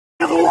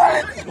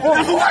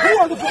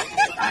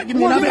Give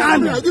me that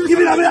hand. Give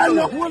me that hand.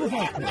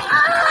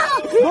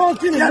 Don't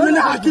kill him.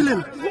 Not kill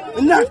him.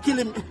 Not kill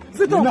him.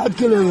 Sit up. Not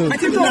kill him.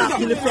 Sit up.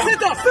 Sit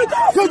up.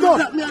 Sit up.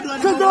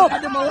 Sit up.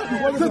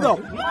 Sit up.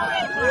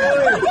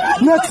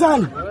 Next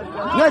one.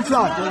 Next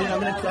one.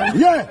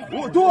 Yeah.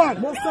 Do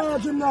one.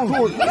 Massage him now.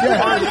 Yeah.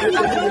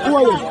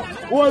 Hold it.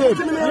 Hold it.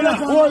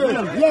 Hold it.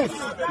 Yes.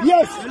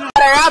 Yes.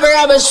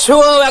 Robber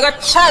show. I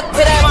got chat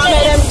with them. I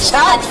made them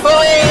chat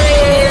for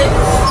it.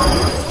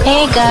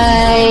 Hey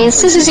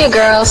guys, this is your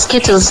girl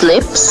Skittles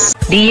Lips.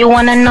 Do you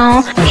wanna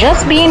know?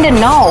 Just be in the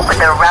know with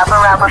the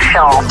Rabba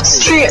Show.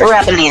 Street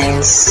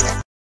Rabblings.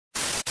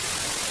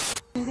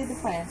 When did the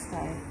fire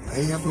start?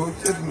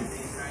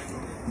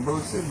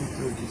 About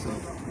 7:30 so.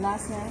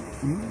 Last night?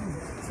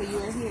 So you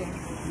were here?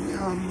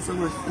 Yeah, I'm so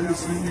much in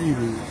the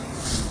evening.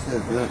 I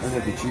have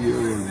a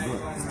 3-year-old boy.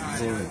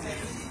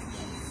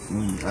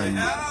 And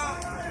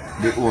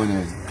the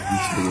owner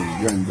is the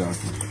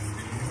granddaughter.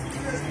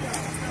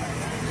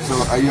 So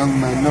a young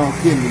man now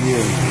came in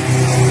here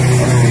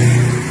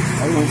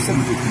around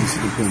 70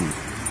 pieces of penny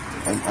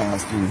and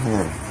asking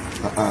her,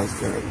 I asked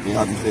her, he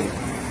said,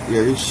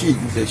 where is she?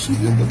 He said, she's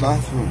in the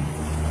bathroom.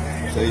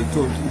 So he's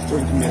turned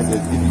to me and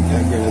said, didn't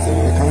tell her? I said,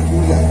 well, I can't do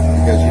that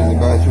because she's in the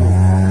bathroom.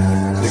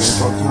 So you can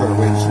talk to her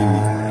when she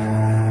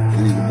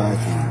leaves the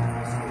bathroom.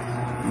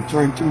 He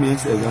turned to me and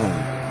said,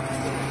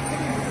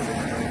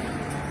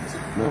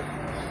 no,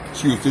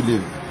 she used to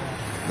live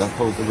that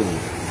house alone.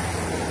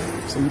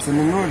 So I said, I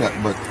know that,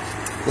 but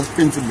that's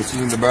principle.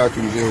 She's in the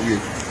bathroom, there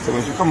wait. So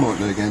when she come out,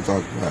 now you can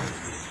talk to her.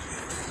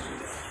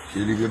 She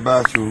leave the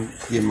bathroom,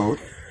 came out,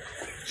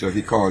 so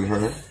he called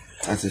her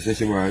and said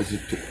she wanted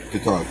to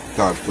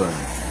talk to her.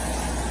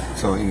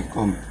 So he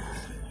come.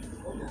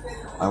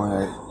 And when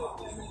I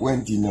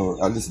went in now,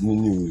 I listened to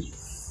the news.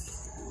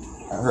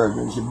 I heard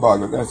when she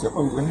bawled out, I said,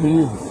 oh, when the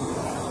news.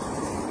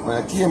 When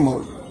I came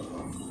out,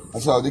 I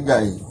saw the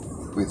guy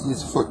with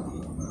his foot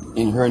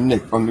in her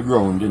neck on the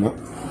ground, you know.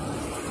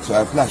 So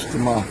I flashed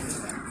him off.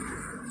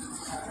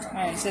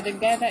 Alright, so the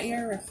guy that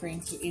you're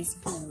referring to is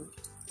who?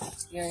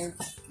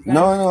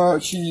 No,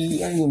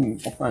 she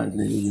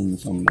apparently living in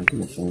some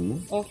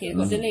connection. Okay,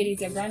 but the lady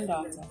is your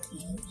granddaughter?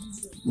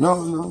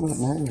 No, not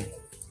her.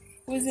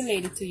 Who is the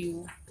lady to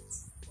you?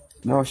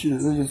 No,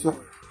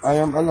 I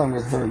am along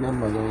with her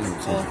grandmother.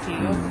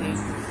 Okay.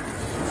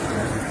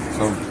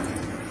 So,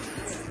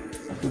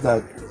 after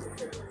that,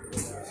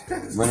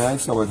 when I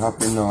saw what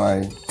happened,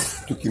 I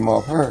took him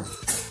off her.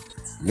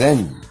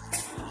 Then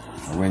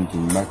I went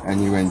him back and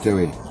he went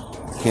away.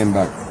 Came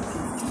back.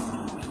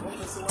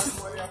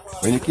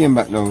 When he came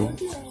back now,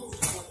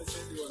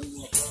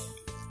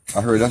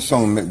 I heard a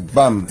sound like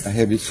bam, a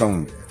heavy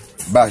sound.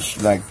 Bash,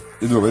 like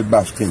the door was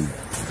bashed in.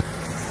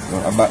 So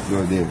a back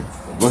door there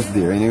was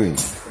there anyway.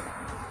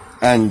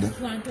 And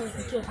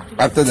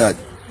after that,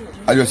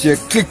 I just hear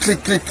click,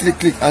 click, click, click,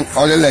 click, and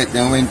all the lights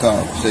then went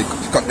off. So he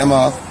cut them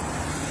off.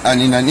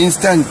 And in an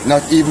instant,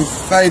 not even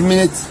 5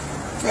 minutes,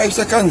 5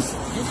 seconds,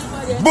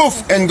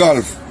 boof,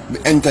 engulf the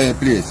entire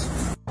place.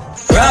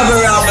 Robber,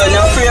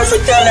 no fear for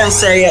tell them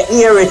say you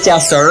hear it,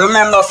 so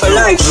remember for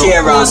like,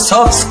 share and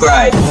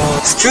subscribe.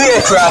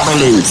 Straight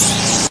Rabblings.